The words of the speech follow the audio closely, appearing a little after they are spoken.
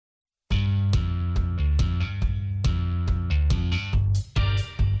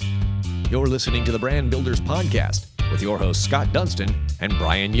You're listening to the Brand Builders Podcast with your hosts Scott Dunston and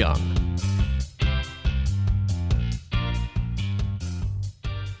Brian Young.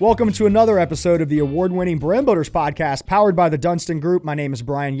 Welcome to another episode of the award-winning Brand Builders Podcast, powered by the Dunston Group. My name is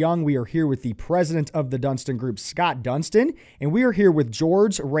Brian Young. We are here with the president of the Dunston Group, Scott Dunston, and we are here with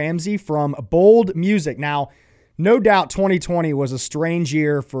George Ramsey from Bold Music. Now, no doubt 2020 was a strange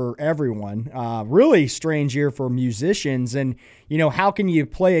year for everyone, really strange year for musicians. And, you know, how can you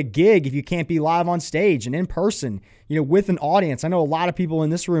play a gig if you can't be live on stage and in person, you know, with an audience? I know a lot of people in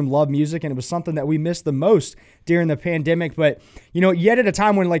this room love music, and it was something that we missed the most during the pandemic. But, you know, yet at a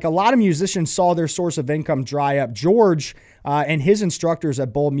time when like a lot of musicians saw their source of income dry up, George and his instructors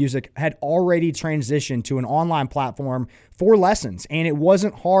at Bold Music had already transitioned to an online platform for lessons, and it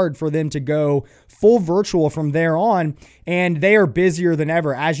wasn't hard for them to go full virtual from there on, and they are busier than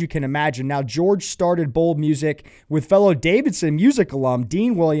ever, as you can imagine. Now, George started Bold Music with fellow Davidson music alum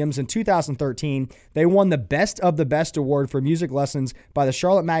Dean Williams in 2013. They won the Best of the Best award for music lessons by the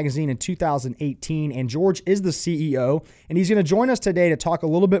Charlotte Magazine in 2018, and George is the CEO, and he's going to join us today to talk a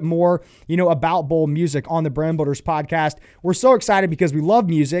little bit more, you know, about Bold Music on the Brand Builders Podcast. We're so excited because we love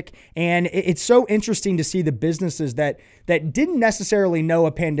music, and it's so interesting to see the businesses that didn't necessarily know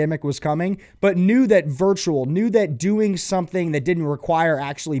a pandemic was coming, but knew that virtual, knew that doing something that didn't require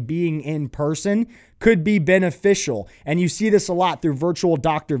actually being in person could be beneficial. And you see this a lot through virtual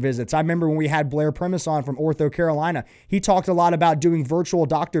doctor visits. I remember when we had Blair Primus on from Ortho Carolina, he talked a lot about doing virtual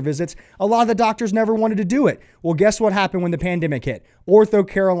doctor visits. A lot of the doctors never wanted to do it. Well, guess what happened when the pandemic hit? Ortho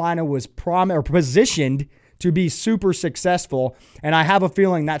Carolina was positioned to be super successful. And I have a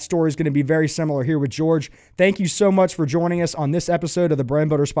feeling that story is going to be very similar here with George. Thank you so much for joining us on this episode of the Brand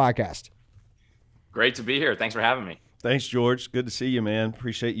Builders Podcast. Great to be here. Thanks for having me. Thanks, George. Good to see you, man.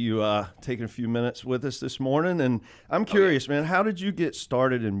 Appreciate you taking a few minutes with us this morning. And I'm curious, man, how did you get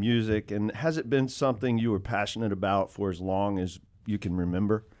started in music? And has it been something you were passionate about for as long as you can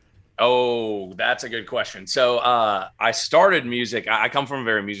remember? Oh, that's a good question. So I started music. I come from a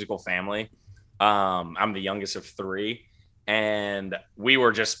very musical family. I'm the youngest of three, and we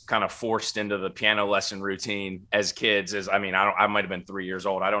were just kind of forced into the piano lesson routine as kids. I might have been 3 years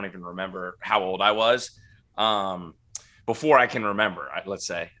old. I don't even remember how old I was before I can remember, let's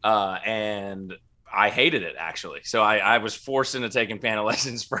say. And I hated it, actually. So I was forced into taking piano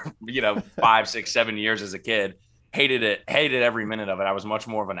lessons for, 5, 6, 7 years as a kid. Hated it, hated every minute of it. I was much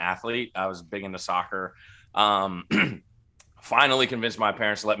more of an athlete. I was big into soccer. Finally convinced my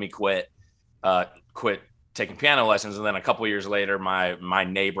parents to let me quit taking piano lessons. And then a couple of years later, my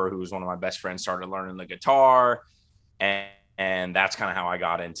neighbor, who was one of my best friends, started learning the guitar. And that's kind of how I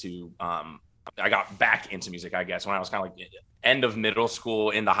got into, I got back into music, I guess, when I was kind of like end of middle school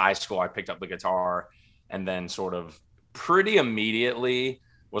into high school. I picked up the guitar and then sort of pretty immediately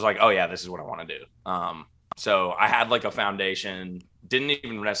was like, oh yeah, this is what I want to do. So I had like a foundation, didn't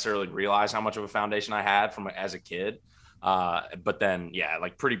even necessarily realize how much of a foundation I had as a kid. But then, yeah,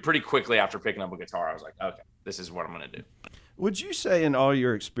 like pretty quickly after picking up a guitar, I was like, okay, this is what I'm going to do. Would you say in all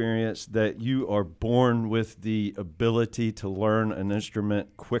your experience that you are born with the ability to learn an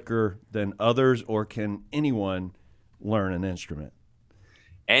instrument quicker than others, or can anyone learn an instrument?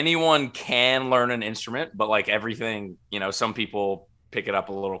 Anyone can learn an instrument, but like everything, some people pick it up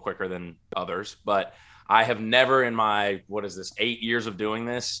a little quicker than others. But I have never in my, 8 years of doing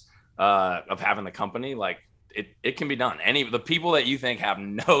this, of having the company, like, it can be done. The people that you think have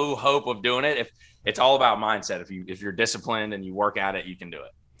no hope of doing it, if it's all about mindset. If you're disciplined and you work at it, you can do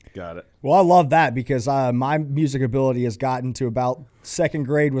it. Got it. Well, I love that because my music ability has gotten to about second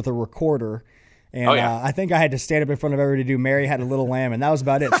grade with a recorder. And I think I had to stand up in front of everybody to do Mary Had a Little Lamb, and that was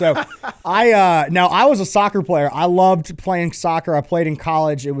about it. So I was a soccer player. I loved playing soccer. I played in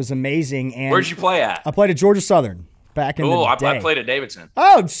college. It was amazing. And where'd you play at? I played at Georgia Southern. Back in the day. I played at Davidson.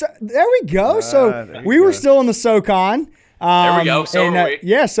 Oh, so there we go. So we were still in the SoCon. There we go. So were we.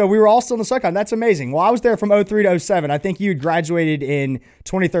 Yeah, so we were all still in the SoCon. That's amazing. Well, I was there from 03 to 07. I think you had graduated in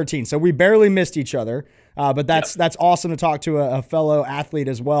 2013. So we barely missed each other. But that's awesome to talk to a fellow athlete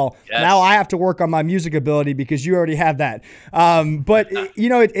as well. Yes. Now I have to work on my music ability because you already have that. But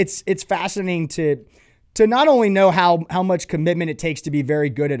it's fascinating to not only know how much commitment it takes to be very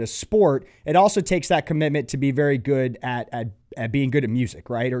good at a sport, it also takes that commitment to be very good at being good at music,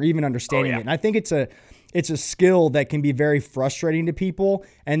 right? Or even understanding it. And I think it's a skill that can be very frustrating to people,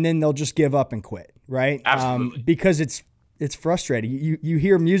 and then they'll just give up and quit, right? Absolutely. Because it's frustrating. You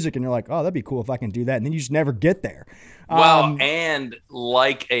hear music and you're like, oh, that'd be cool if I can do that, and then you just never get there. Well, and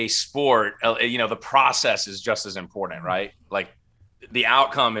like a sport, the process is just as important, right? Like the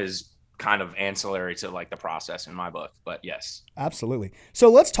outcome is kind of ancillary to like the process in my book, but yes. Absolutely. So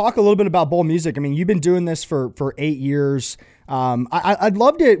let's talk a little bit about Bowl Music. I mean, you've been doing this for 8 years. I'd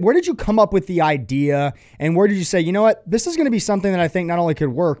love to, where did you come up with the idea, and where did you say, you know what, this is going to be something that I think not only could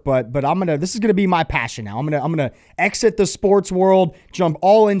work, but this is going to be my passion now. I'm going to exit the sports world, jump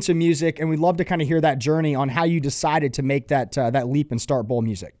all into music. And we'd love to kind of hear that journey on how you decided to make that leap and start Bowl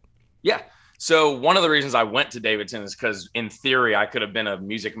Music. Yeah. So one of the reasons I went to Davidson is because in theory, I could have been a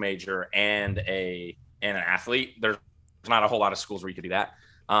music major and an athlete. There's not a whole lot of schools where you could do that.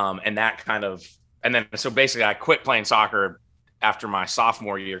 So basically I quit playing soccer after my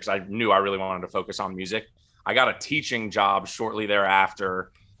sophomore year because I knew I really wanted to focus on music. I got a teaching job shortly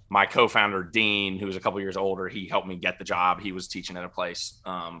thereafter. My co-founder, Dean, who was a couple years older, he helped me get the job. He was teaching at a place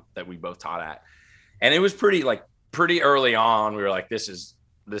that we both taught at. And it was pretty early on. We were like, this is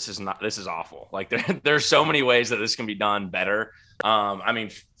awful. Like there's so many ways that this can be done better. I mean,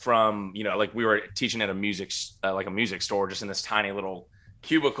 from, like we were teaching at a music store, just in this tiny little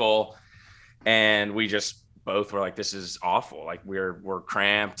cubicle. And we just both were like, this is awful. Like we're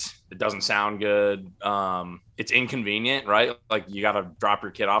cramped. It doesn't sound good. It's inconvenient, right? Like you got to drop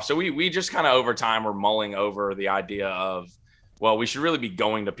your kid off. So we just kind of over time were mulling over the idea of, well, we should really be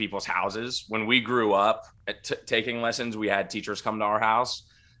going to people's houses. When we grew up taking lessons, we had teachers come to our house,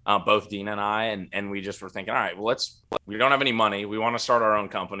 both Dean and I, and we just were thinking, all right, well, we don't have any money. We want to start our own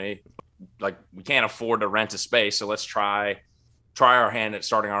company. Like we can't afford to rent a space. So let's try our hand at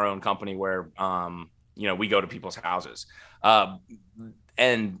starting our own company where, we go to people's houses.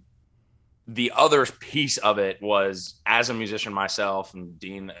 And the other piece of it was, as a musician myself and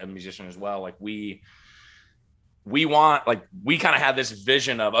Dean, a musician as well, like we kind of had this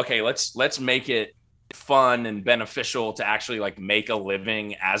vision of, okay, let's make it fun and beneficial to actually like make a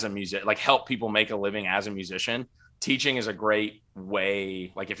living as a musician, like help people make a living as a musician. Teaching is a great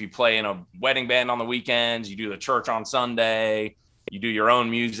way. Like if you play in a wedding band on the weekends, you do the church on Sunday, you do your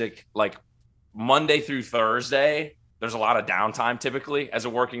own music, like Monday through Thursday, there's a lot of downtime typically as a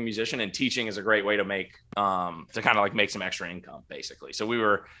working musician, and teaching is a great way to make, to kind of like make some extra income basically. So we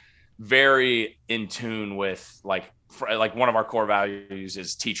were very in tune with like one of our core values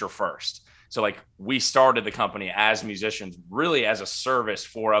is teacher first. So like we started the company as musicians, really as a service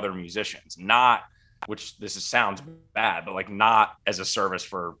for other musicians, not, which sounds bad, but like not as a service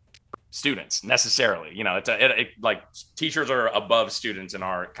for students necessarily. Like teachers are above students in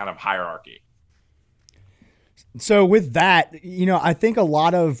our kind of hierarchy. So with that, I think a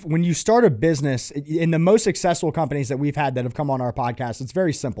lot of when you start a business, in the most successful companies that we've had that have come on our podcast, it's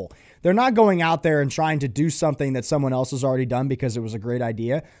very simple. They're not going out there and trying to do something that someone else has already done because it was a great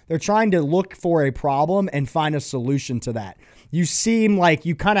idea. They're trying to look for a problem and find a solution to that. You seem like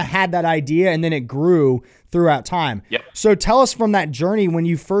you kind of had that idea and then it grew throughout time. Yep. So tell us from that journey when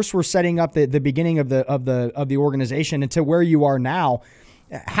you first were setting up the beginning of the organization and to where you are now.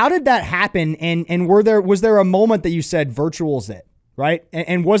 How did that happen? And was there a moment that you said virtual's it, right?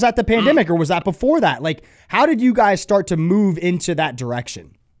 And was that the pandemic or was that before that? Like, how did you guys start to move into that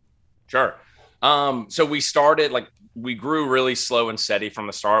direction? Sure. So we grew really slow and steady from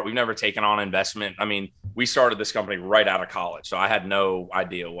the start. We've never taken on investment. I mean, we started this company right out of college, so I had no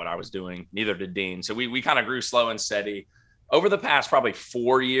idea what I was doing, neither did Dean. So we kind of grew slow and steady. Over the past probably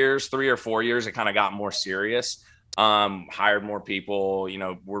 3 or 4 years, it kind of got more serious. Hired more people,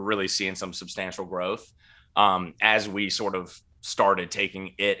 we're really seeing some substantial growth as we sort of started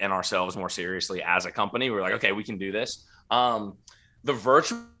taking it and ourselves more seriously as a company. We're like, okay, we can do this. The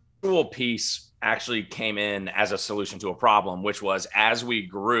virtual piece actually came in as a solution to a problem, which was as we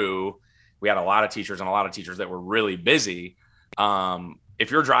grew, we had a lot of teachers that were really busy. If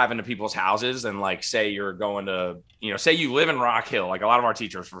you're driving to people's houses and like, say you're going to, say you live in Rock Hill, like a lot of our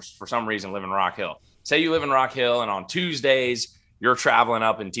teachers for some reason live in Rock Hill. Say you live in Rock Hill and on Tuesdays, you're traveling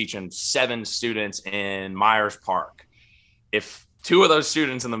up and teaching 7 students in Myers Park. If 2 of those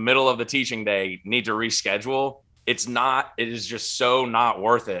students in the middle of the teaching day need to reschedule, it is just so not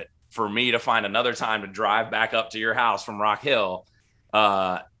worth it for me to find another time to drive back up to your house from Rock Hill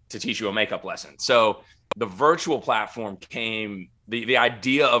to teach you a makeup lesson. So the virtual platform the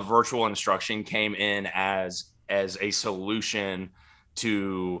idea of virtual instruction came in as a solution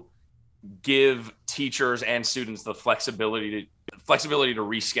to give teachers and students the flexibility to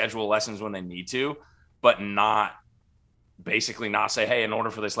reschedule lessons when they need to, but not say, hey, in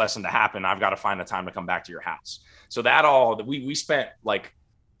order for this lesson to happen, I've got to find a time to come back to your house. So we spent like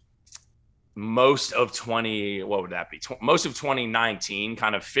most of 2019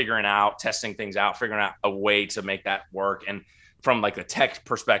 kind of testing things out, figuring out a way to make that work. And from like a tech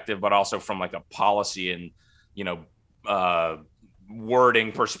perspective, but also from like a policy and,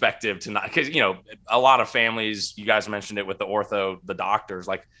 wording perspective to not, because, you know, a lot of families, you guys mentioned it with the doctors,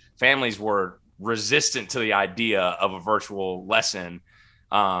 like families were resistant to the idea of a virtual lesson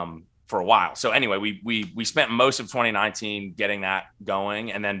for a while. So anyway, we spent most of 2019 getting that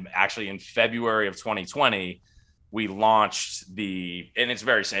going. And then actually in February of 2020, we launched and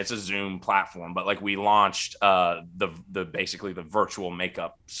it's a Zoom platform, but like we launched basically the virtual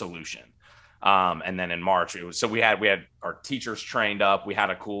makeup solution. And then in March we had our teachers trained up. We had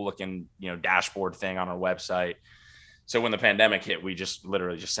a cool looking, you know, dashboard thing on our website. So when the pandemic hit, we just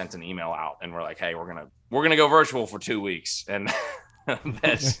literally just sent an email out and we're like, hey, we're going to go virtual for 2 weeks. And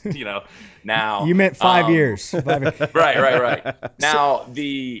that's, you know, now you meant 5 years. Right. Now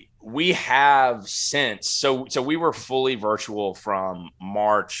we have since, so we were fully virtual from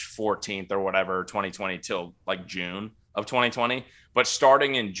March 14th or whatever, 2020 till like June of 2020. But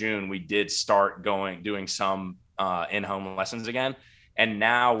starting in June, we did start doing some in-home lessons again. And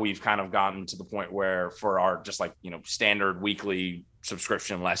now we've kind of gotten to the point where for our just like, you know, standard weekly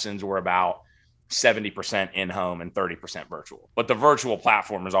subscription lessons, we're about 70% in-home and 30% virtual. But the virtual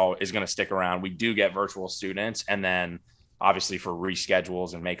platform is going to stick around. We do get virtual students. And then obviously for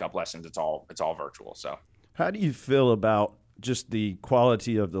reschedules and makeup lessons, it's all virtual. So how do you feel about just the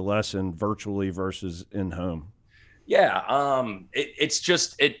quality of the lesson virtually versus in-home? Yeah.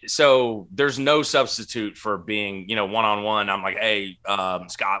 So there's no substitute for being, you know, one-on-one. I'm like, hey,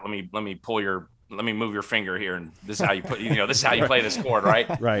 Scott, let me move your finger here. And this is how you this is how you play this chord. Right.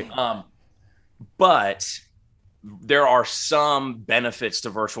 Right. But there are some benefits to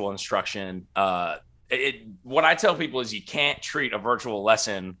virtual instruction. What I tell people is you can't treat a virtual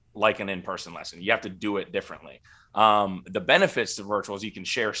lesson like an in-person lesson. You have to do it differently. The benefits to virtual is you can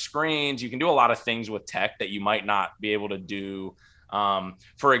share screens. You can do a lot of things with tech that you might not be able to do.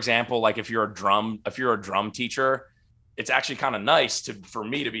 For example, like if you're a drum teacher, it's actually kind of nice for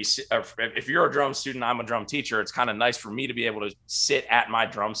me to be, if you're a drum student, I'm a drum teacher. It's kind of nice for me to be able to sit at my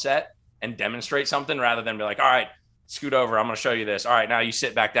drum set and demonstrate something rather than be like, all right, scoot over. I'm going to show you this. All right, now you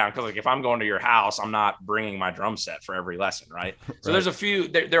sit back down. Cause like if I'm going to your house, I'm not bringing my drum set for every lesson. Right. So there's a few,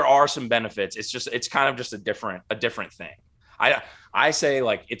 there are some benefits. It's kind of just a different thing. I say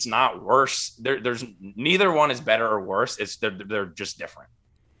like, it's not worse. There's neither one is better or worse. They're just different.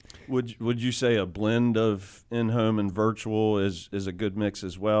 Would you say a blend of in-home and virtual is a good mix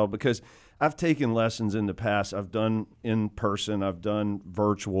as well? Because I've taken lessons in the past. I've done in person, I've done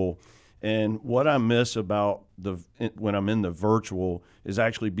virtual. And what I miss about when I'm in the virtual is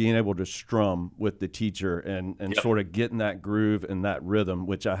actually being able to strum with the teacher and sort of getting that groove and that rhythm,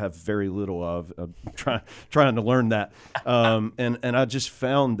 which I have very little of. Trying to learn that, and I just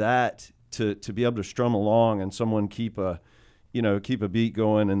found that to be able to strum along and someone keep a beat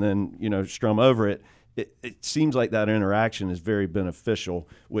going and then strum over it. It seems like that interaction is very beneficial,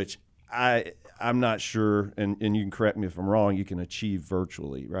 which I'm not sure, and you can correct me if I'm wrong, you can achieve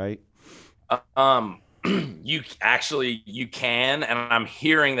virtually, right? You can, and I'm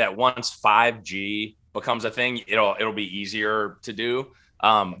hearing that once 5G becomes a thing, it'll be easier to do.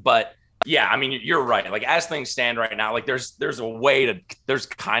 But yeah, I mean, you're right. Like as things stand right now, like there's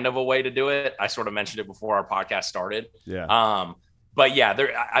kind of a way to do it. I sort of mentioned it before our podcast started. Yeah. But yeah,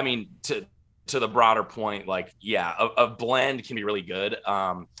 I mean, to the broader point, like, yeah, a blend can be really good.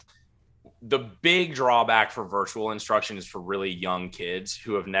 The big drawback for virtual instruction is for really young kids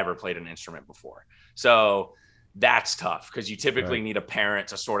who have never played an instrument before. So that's tough because you typically need a parent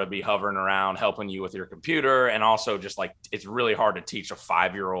to sort of be hovering around helping you with your computer. And also just like, it's really hard to teach a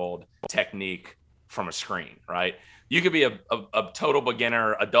 5-year-old technique from a screen, right? You could be a total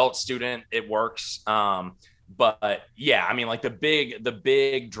beginner adult student. It works. But yeah, I mean, like the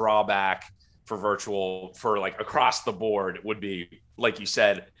big drawback for virtual for like across the board would be, like you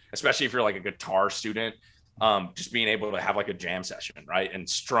said, especially if you're like a guitar student, just being able to have like a jam session, right? And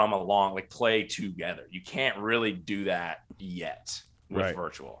strum along, like play together. You can't really do that yet with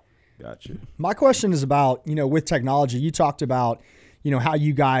virtual. Gotcha. My question is about, with technology, you talked about, how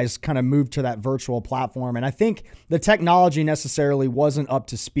you guys kind of moved to that virtual platform. And I think the technology necessarily wasn't up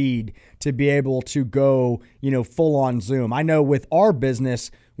to speed to be able to go, full on Zoom. I know with our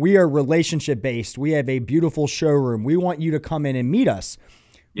business, we are relationship based. We have a beautiful showroom. We want you to come in and meet us.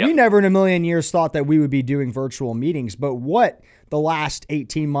 Yep. We never in a million years thought that we would be doing virtual meetings, but what the last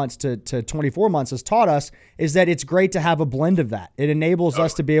 18 months to 24 months has taught us is that it's great to have a blend of that. It enables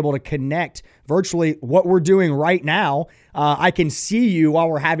us to be able to connect virtually what we're doing right now I can see you while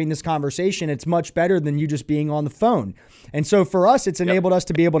we're having this conversation. It's much better than you just being on the phone. And so for us, it's enabled us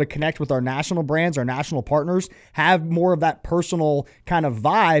to be able to connect with our national brands, our national partners, have more of that personal kind of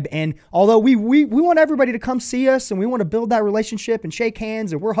vibe. And although we want everybody to come see us and we want to build that relationship and shake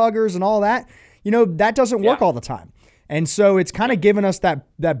hands and we're huggers and all that, that doesn't work all the time. And so it's kind of given us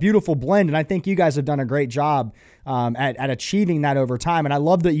that beautiful blend. And I think you guys have done a great job at achieving that over time. And I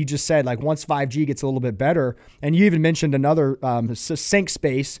love that you just said, like, once 5G gets a little bit better, and you even mentioned another sync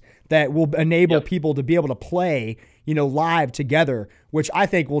space that will enable people to be able to play, live together, which I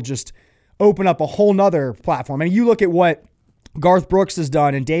think will just open up a whole nother platform. And you look at what Garth Brooks has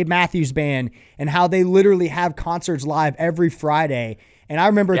done and Dave Matthews Band and how they literally have concerts live every Friday. And I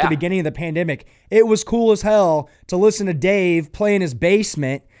remember at the beginning of the pandemic, it was cool as hell to listen to Dave play in his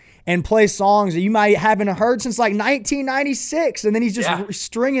basement and play songs that you might haven't heard since like 1996. And then he's just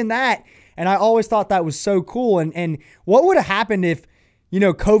stringing that. And I always thought that was so cool. And what would have happened if,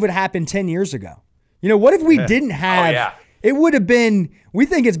 COVID happened 10 years ago? What if we didn't have, it would have been, we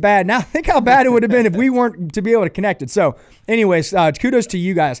think it's bad now. Think how bad it would have been if we weren't to be able to connect it. So anyways, kudos to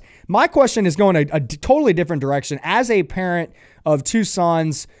you guys. My question is going a totally different direction. As a parent of two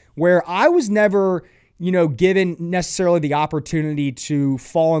sons, where I was never, given necessarily the opportunity to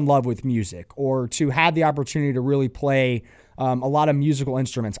fall in love with music or to have the opportunity to really play a lot of musical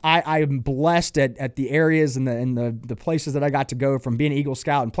instruments. I am blessed at the areas and the places that I got to go, from being an Eagle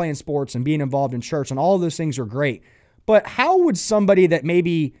Scout and playing sports and being involved in church, and all of those things are great. But how would somebody that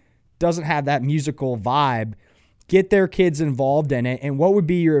maybe doesn't have that musical vibe get their kids involved in it? And what would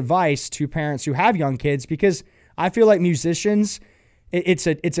be your advice to parents who have young kids? Because I feel like musicians, it's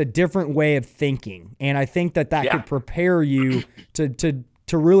a different way of thinking. And I think that could prepare you to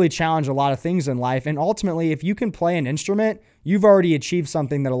really challenge a lot of things in life. And ultimately, if you can play an instrument, you've already achieved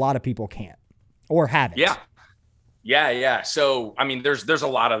something that a lot of people can't or haven't. Yeah. So, I mean, there's a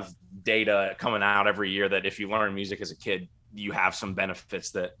lot of data coming out every year that if you learn music as a kid, you have some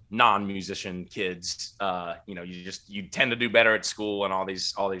benefits that non-musician kids, you tend to do better at school and all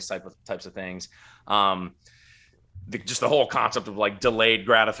these types of things. Just the whole concept of like delayed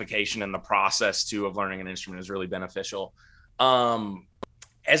gratification in the process too of learning an instrument is really beneficial.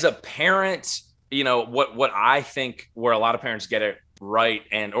 As a parent, what I think where a lot of parents get it right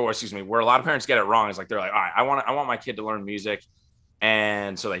where a lot of parents get it wrong is like, they're like, all right, I want my kid to learn music.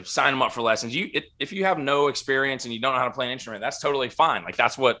 And so they sign them up for lessons. If you have no experience and you don't know how to play an instrument, that's totally fine. Like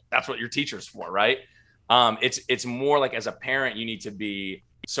that's what your teacher's for, right? It's more like, as a parent, you need to be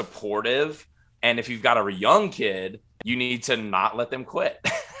supportive. And if you've got a young kid, you need to not let them quit.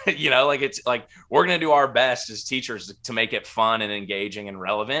 It's like, we're going to do our best as teachers to make it fun and engaging and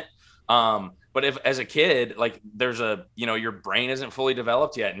relevant. But if as a kid, like there's your brain isn't fully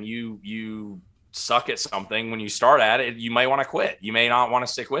developed yet and you suck at something when you start at it, you may want to quit. You may not want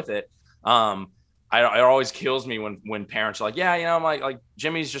to stick with it. It always kills me when parents are like, I'm like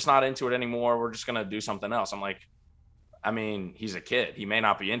Jimmy's just not into it anymore. We're just going to do something else. I'm like, I mean, he's a kid. He may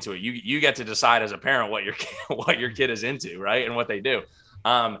not be into it. You get to decide as a parent what your kid is into, right? And what they do.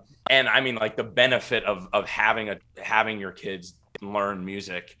 And I mean, like the benefit of having your kids learn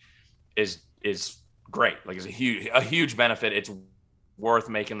music is great. Like it's a huge benefit. It's worth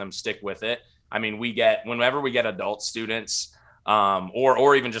making them stick with it. I mean, whenever we get adult students,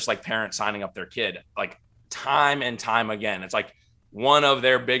 or even just like parents signing up their kid, like time and time again, it's like one of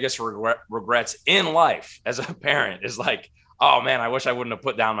their biggest regrets in life as a parent is like, oh man, I wish I wouldn't have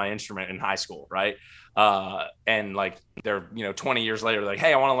put down my instrument in high school. Right. And like they're, 20 years later, like,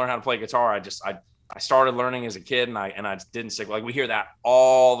 hey, I want to learn how to play guitar. I started learning as a kid and I didn't stick. Like we hear that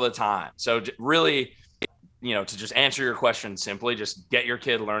all the time. So really, to just answer your question simply, just get your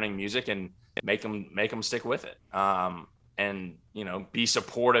kid learning music and make them stick with it. And be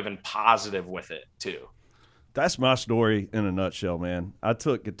supportive and positive with it too. That's my story in a nutshell, man. I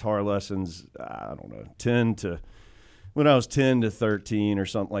took guitar lessons, I don't know, when I was 10 to 13 or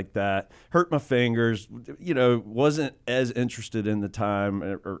something like that. Hurt my fingers, wasn't as interested in the time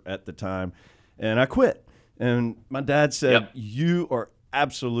or at the time. And I quit. And my dad said, You are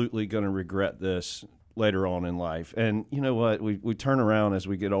absolutely going to regret this later on in life. And you know what? We turn around as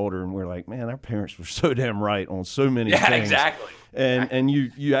we get older and we're like, man, our parents were so damn right on so many things. Exactly. And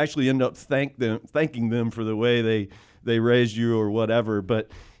you actually end up thanking them for the way they raised you or whatever. But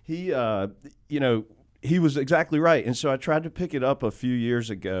he was exactly right. And so I tried to pick it up a few years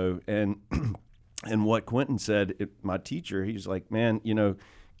ago, and what Quentin said, my teacher, he's like, man,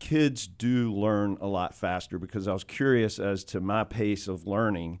 kids do learn a lot faster, because I was curious as to my pace of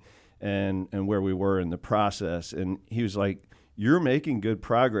learning and where we were in the process. And he was like, you're making good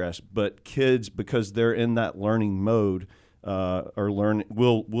progress, but kids, because they're in that learning mode, or learn.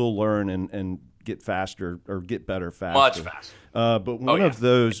 We'll learn and get faster or get better faster. Much faster. But one of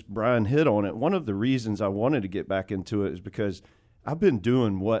those, Brian hit on it. One of the reasons I wanted to get back into it is because I've been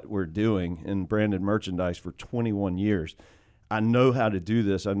doing what we're doing in branded merchandise for 21 years. I know how to do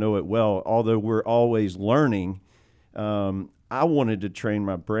this. I know it well. Although we're always learning, I wanted to train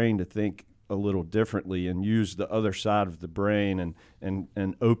my brain to think a little differently and use the other side of the brain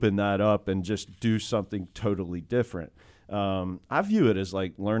and open that up and just do something totally different. I view it as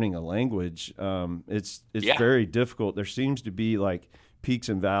like learning a language. It's very difficult. There seems to be like peaks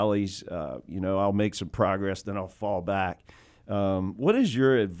and valleys. I'll make some progress, then I'll fall back. What is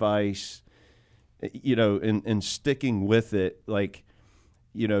your advice, in sticking with it? Like,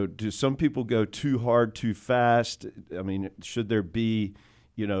 do some people go too hard, too fast? I mean, should there be,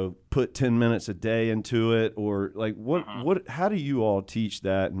 put 10 minutes a day into it, or like how do you all teach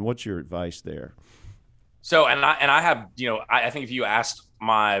that, and what's your advice there? So, and I have, I think if you asked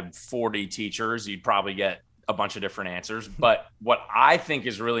my 40 teachers, you'd probably get a bunch of different answers. But what I think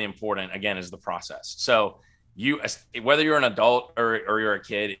is really important, again, is the process. So whether you're an adult or you're a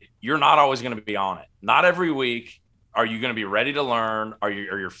kid, you're not always going to be on it. Not every week are you going to be ready to learn. Are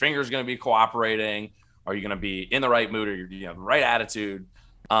your fingers going to be cooperating? Are you going to be in the right mood, or the right attitude?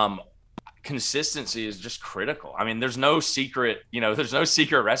 Consistency is just critical. I mean, there's no secret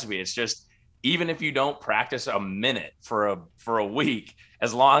recipe. It's just, even if you don't practice a minute for a week,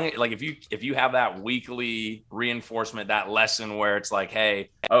 as long like if you have that weekly reinforcement, that lesson where it's like,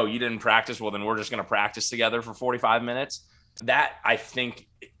 hey, oh, you didn't practice, well then we're just going to practice together for 45 minutes. That I think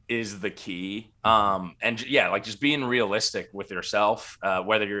is the key. Like just being realistic with yourself,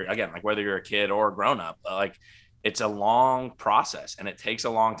 whether you're a kid or a grown up, like it's a long process and it takes a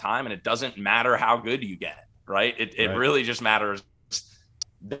long time, and it doesn't matter how good you get, right? It really just matters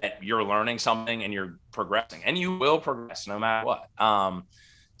that you're learning something and you're progressing, and you will progress no matter what.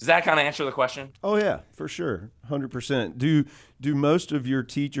 Does that kind of answer the question? Oh yeah, for sure. 100%. Do most of your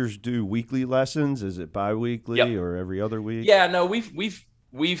teachers do weekly lessons? Is it bi-weekly or every other week? Yeah, no,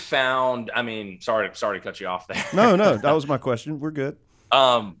 we've found, I mean, sorry to cut you off there. No, that was my question. We're good.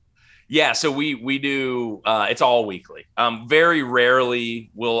 So we do, it's all weekly. Very rarely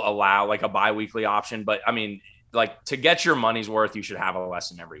we'll allow like a bi-weekly option, but I mean, like to get your money's worth, you should have a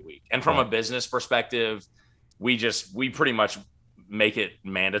lesson every week. And from a business perspective, we pretty much make it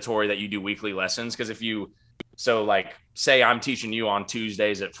mandatory that you do weekly lessons. Cause say I'm teaching you on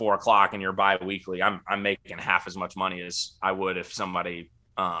Tuesdays at 4:00 and you're bi-weekly, I'm making half as much money as I would if somebody,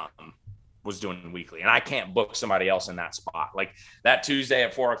 was doing weekly, and I can't book somebody else in that spot. Like that Tuesday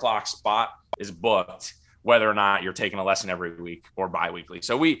at 4:00 spot is booked, whether or not you're taking a lesson every week or bi-weekly.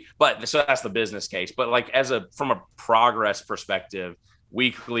 So that's the business case. But like from a progress perspective,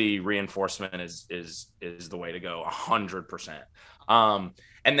 weekly reinforcement is the way to go 100%.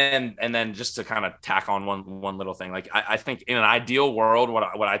 And then just to kind of tack on one little thing, like I think in an ideal world,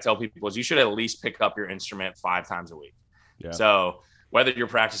 what I tell people is you should at least pick up your instrument 5 times a week. Yeah. So whether you're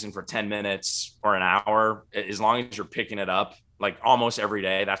practicing for 10 minutes or an hour, as long as you're picking it up like almost every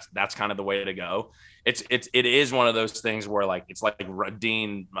day, that's kind of the way to go. It is one of those things where like, it's like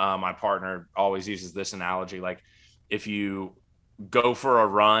Dean, my partner, always uses this analogy. Like if you go for a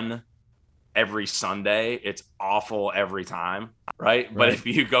run every Sunday, it's awful every time. Right. But if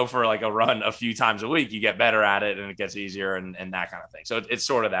you go for like a run a few times a week, you get better at it and it gets easier and that kind of thing. So it's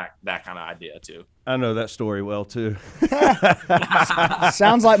sort of that kind of idea too. I know that story well too.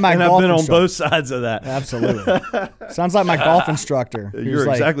 Sounds like my golf I've been instructor. on both sides of that. Absolutely. Sounds like my golf instructor. You're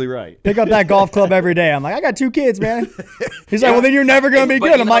exactly right. Pick up that golf club every day. I'm like, I got 2 kids, man. He's like, well, then you're never going to be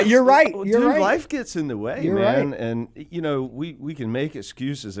good. I'm like, you're right. You're right. Life gets in the way, you're man. Right. And, we can make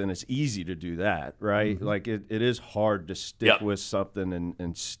excuses, and it's easy to do that, right? Mm-hmm. Like it is hard to stick with something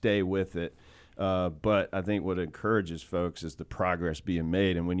and stay with it. But I think what encourages folks is the progress being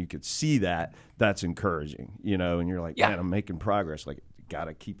made. And when you could see that, that's encouraging, and you're like, man, I'm making progress. Like, got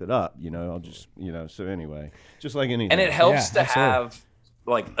to keep it up, I'll just, so anyway, just like anything. And it helps to have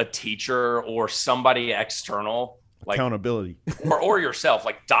like a teacher or somebody external, like accountability or yourself,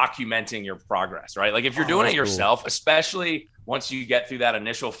 like documenting your progress, right? Like if you're doing it yourself, especially once you get through that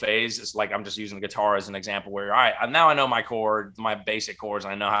initial phase, it's like, I'm just using the guitar as an example where, all right, now I know my basic chords.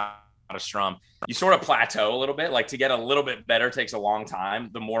 I know how to strum. You sort of plateau a little bit. Like to get a little bit better takes a long time.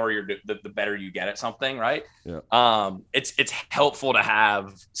 The more the better you get at something, right? Yeah. It's helpful to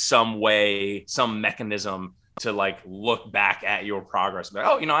have some mechanism to like look back at your progress. Like,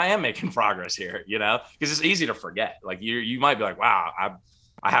 I am making progress here, because it's easy to forget. Like you might be like, wow,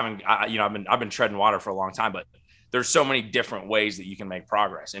 I've been treading water for a long time, but there's so many different ways that you can make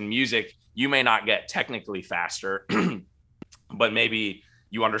progress. In music, you may not get technically faster, but maybe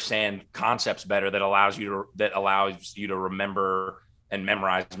you understand concepts better that allows you to remember and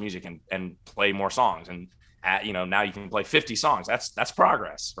memorize music and play more songs. And now you can play 50 songs. That's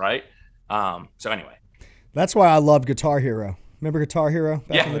progress, right? So anyway, that's why I love Guitar Hero. Remember Guitar Hero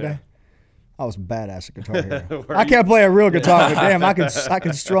back in the day? Yeah. I was badass at Guitar Hero. I can't play a real guitar, but damn, I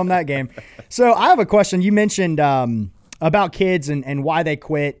could strum that game. So I have a question. You mentioned about kids and why they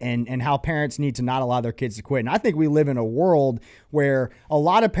quit and how parents need to not allow their kids to quit. And I think we live in a world where a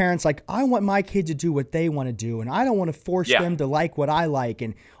lot of parents like, I want my kid to do what they want to do, and I don't want to force them to like what I like.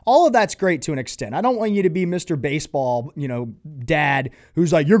 And all of that's great to an extent. I don't want you to be Mr. Baseball, dad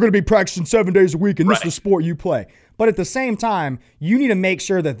who's like, you're going to be practicing 7 days a week and this is the sport you play. But at the same time, you need to make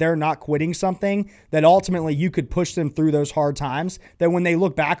sure that they're not quitting something that ultimately you could push them through those hard times, that when they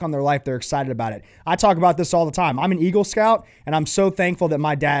look back on their life, they're excited about it. I talk about this all the time. I'm an Eagle Scout, and I'm so thankful that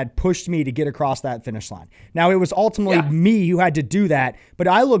my dad pushed me to get across that finish line. Now, it was ultimately me who had to do that, but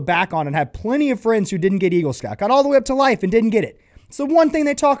I look back on and have plenty of friends who didn't get Eagle Scout, got all the way up to life and didn't get it. It's the one thing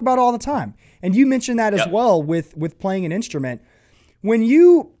they talk about all the time. And you mentioned that as well with playing an instrument. When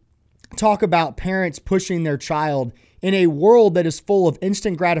you talk about parents pushing their child in a world that is full of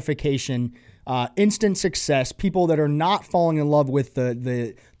instant gratification, instant success, people that are not falling in love with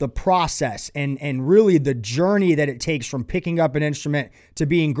the process and really the journey that it takes from picking up an instrument to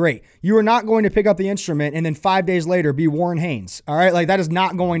being great. You are not going to pick up the instrument and then 5 days later be Warren Haynes. All right. Like, that is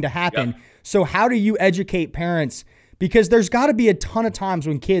not going to happen. Yep. So how do you educate parents? Because there's got to be a ton of times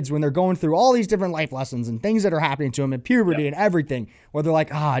when they're going through all these different life lessons and things that are happening to them in puberty and everything, where they're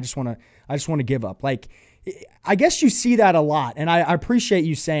like, I just want to give up. Like, I guess you see that a lot. And I appreciate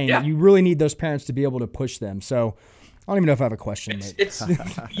you saying that you really need those parents to be able to push them. So I don't even know if I have a question.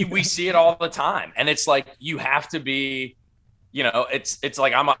 We see it all the time. And it's like, you have to be, it's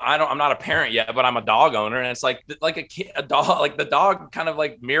like, I'm not a parent yet, but I'm a dog owner. And it's like a dog, like the dog kind of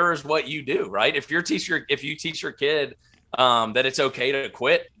like mirrors what you do, right? If you teach your kid that it's okay to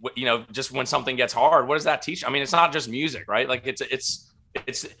quit, just when something gets hard, what does that teach? I mean, it's not just music, right? Like it's,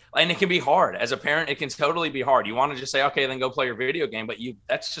 and it can be hard as a parent. It can totally be hard. You want to just say, okay, then go play your video game. But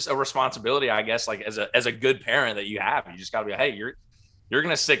that's just a responsibility, I guess, like as a good parent that you have. You just got to be, hey, you're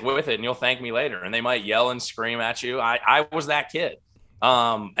going to stick with it and you'll thank me later. And they might yell and scream at you. I was that kid.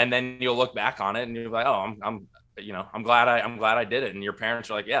 And then you'll look back on it and you're like, oh, I'm glad I did it. And your parents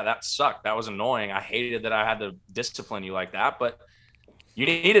are like, yeah, that sucked. That was annoying. I hated that I had to discipline you like that, but you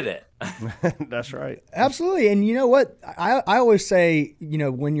needed it. That's right. Absolutely. And you know what? I always say,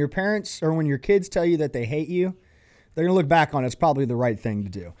 when your parents or when your kids tell you that they hate you, they're going to look back on it. It's probably the right thing to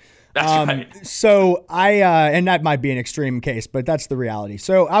do. That's right. So and that might be an extreme case, but that's the reality.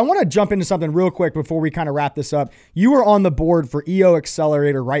 So I want to jump into something real quick before we kind of wrap this up. You were on the board for EO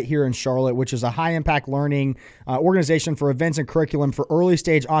Accelerator right here in Charlotte, which is a high impact learning organization for events and curriculum for early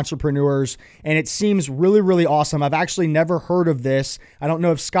stage entrepreneurs. And it seems really, really awesome. I've actually never heard of this. I don't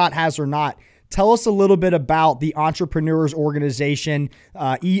know if Scott has or not. Tell us a little bit about the Entrepreneurs Organization,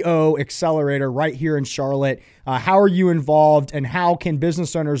 EO Accelerator right here in Charlotte. How are you involved, and how can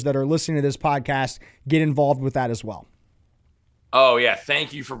business owners that are listening to this podcast get involved with that as well? Oh yeah.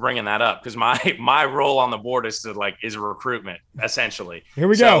 Thank you for bringing that up. Cause my role on the board is recruitment, essentially. Here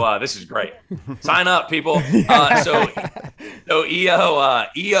we go. So this is great. Sign up, people. So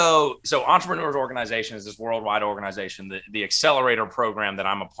EO, so Entrepreneurs Organization is this worldwide organization. The accelerator program that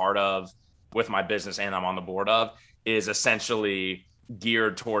I'm a part of with my business and I'm on the board of is essentially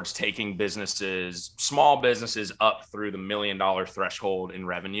geared towards taking small businesses up through the $1 million threshold in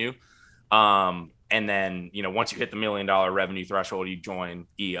revenue. And then, once you hit the $1 million revenue threshold, you join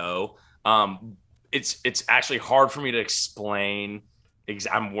EO. It's actually hard for me to explain.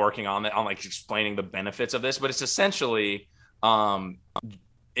 I'm working on it, on like explaining the benefits of this, but it's essentially,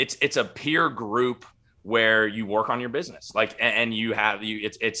 it's a peer group where you work on your business, there's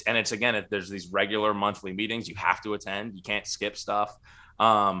these regular monthly meetings you have to attend. You can't skip stuff.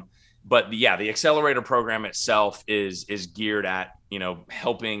 But the accelerator program itself is geared at,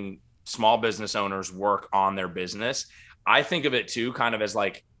 helping small business owners work on their business. I think of it too, kind of as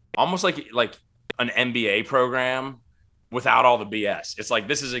almost like an MBA program without all the BS. It's like,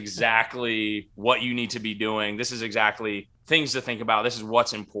 this is exactly what you need to be doing. This is exactly things to think about. This is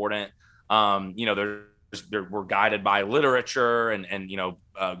what's important. We're guided by literature and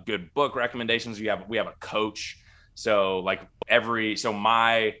good book recommendations. We have a coach. So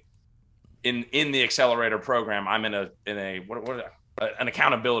in the accelerator program, I'm in an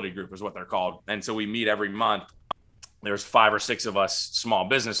accountability group is what they're called. And so we meet every month. There's 5 or 6 of us small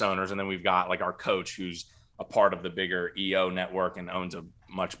business owners. And then we've got our coach who's a part of the bigger EO network and owns a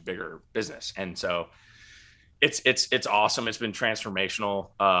much bigger business. And so It's awesome. It's been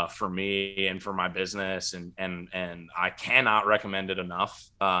transformational for me and for my business, and I cannot recommend it enough.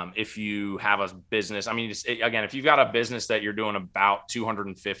 If you have a business, I mean, again, if you've got a business that you're doing about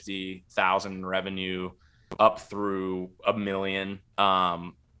 250,000 revenue up through $1 million,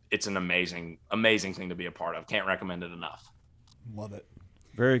 it's an amazing thing to be a part of. Can't recommend it enough. Love it.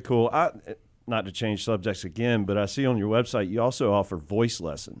 Very cool. Not to change subjects again, but I see on your website you also offer voice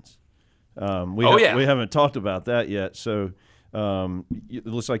lessons. We haven't talked about that yet. So it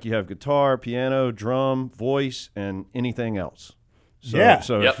looks like you have guitar, piano, drum, voice, and anything else.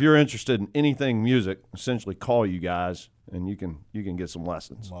 So if you're interested in anything music, essentially call you guys and you can get some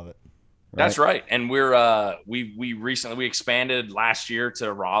lessons. Love it. Right? That's right. And we recently expanded last year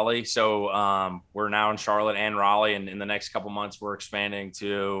to Raleigh. So we're now in Charlotte and Raleigh, and in the next couple months we're expanding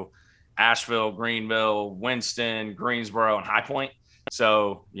to Asheville, Greenville, Winston, Greensboro, and High Point.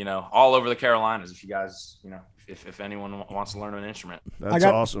 So, all over the Carolinas, if you guys, if anyone wants to learn an instrument. That's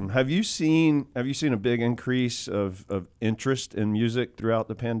awesome. Have you seen a big increase of interest in music throughout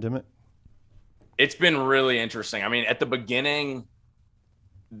the pandemic? It's been really interesting. I mean, at the beginning,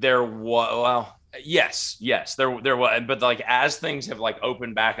 there was, yes, there was, but like as things have like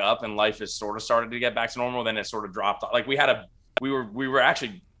opened back up and life has sort of started to get back to normal, then it sort of dropped. Like we were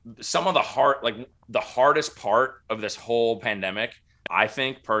actually some of the hardest part of this whole pandemic, I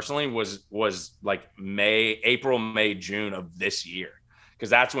think personally was like April, May, June of this year. Because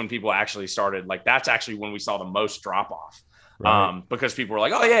that's when people actually started, like, that's actually when we saw the most drop off. Right. Because people were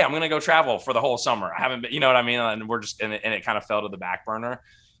like, oh yeah, I'm going to go travel for the whole summer. I haven't been, you know what I mean? And and it kind of fell to the back burner.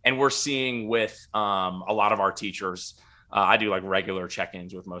 And we're seeing with a lot of our teachers, I do like regular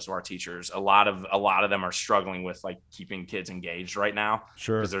check-ins with most of our teachers. A lot of them are struggling with like keeping kids engaged right now.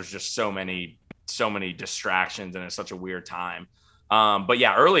 Sure. Because there's just so many distractions and it's such a weird time. But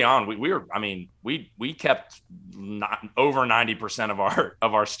yeah, early on, we kept not over 90%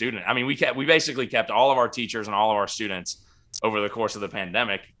 of our students. I mean, we basically kept all of our teachers and all of our students over the course of the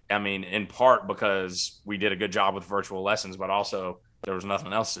pandemic. I mean, in part because we did a good job with virtual lessons, but also there was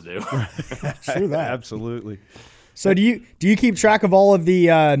nothing else to do. True that. Absolutely. So do you keep track of all of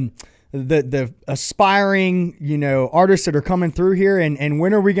the aspiring, artists that are coming through here, and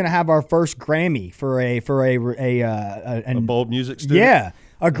when are we going to have our first Grammy for a Bold Music student? Yeah,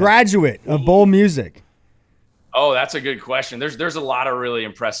 a graduate of Bold Music. Oh, that's a good question. There's a lot of really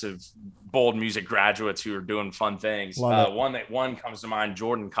impressive Bold Music graduates who are doing fun things. One comes to mind,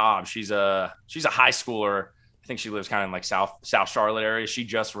 Jordan Cobb. She's a high schooler. I think she lives kind of in like South Charlotte area. She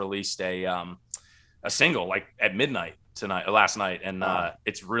just released a single like at midnight last night, and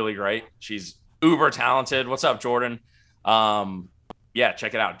it's really great. She's uber talented. What's up, Jordan? Yeah,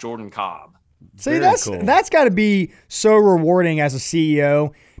 check it out, Jordan Cobb. See, that's got to be so rewarding as a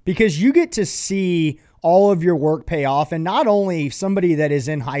CEO, because you get to see all of your work pay off, and not only somebody that is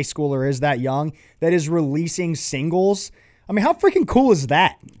in high school or is that young that is releasing singles. I mean, how freaking cool is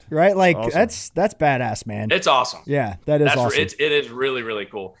that, right? Like awesome. That's badass, man. It's awesome. Yeah, that's awesome. It is really, really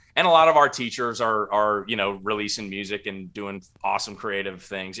cool. And a lot of our teachers are releasing music and doing awesome creative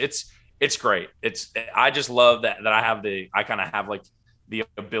things. It's great. I just love that I kind of have like the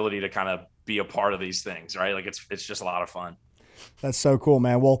ability to kind of be a part of these things, right? Like it's just a lot of fun. That's so cool,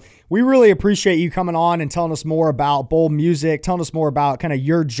 man. Well, we really appreciate you coming on and telling us more about Bold Music, telling us more about kind of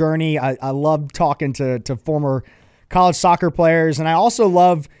your journey. I love talking to former college soccer players, and I also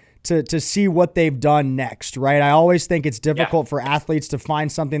love to see what they've done next, right? I always think it's difficult for athletes to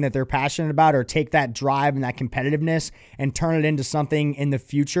find something that they're passionate about or take that drive and that competitiveness and turn it into something in the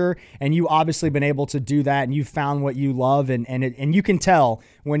future. And you obviously been able to do that, and you found what you love, and you can tell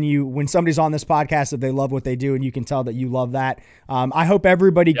when somebody's on this podcast that they love what they do, and you can tell that you love that. I hope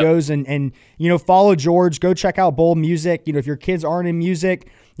everybody goes and follow George, go check out Bold Music. If your kids aren't in music,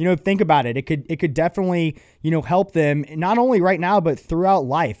 think about it. It could definitely, help them not only right now, but throughout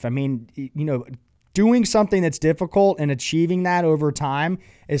life. I mean, doing something that's difficult and achieving that over time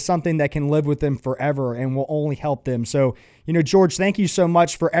is something that can live with them forever and will only help them. So, George, thank you so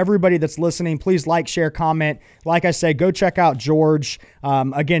much. For everybody that's listening, please like, share, comment. Like I said, go check out George.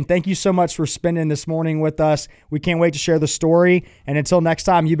 Again, thank you so much for spending this morning with us. We can't wait to share the story. And until next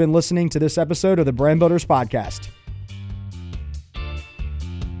time, you've been listening to this episode of the Brand Builders Podcast.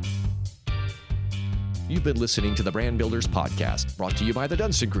 You've been listening to the Brand Builders Podcast, brought to you by the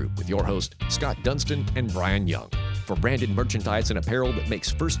Dunston Group with your host, Scott Dunston and Brian Young. For branded merchandise and apparel that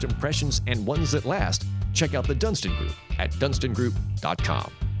makes first impressions and ones that last, check out the Dunston Group at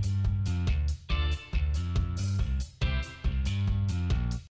dunstongroup.com.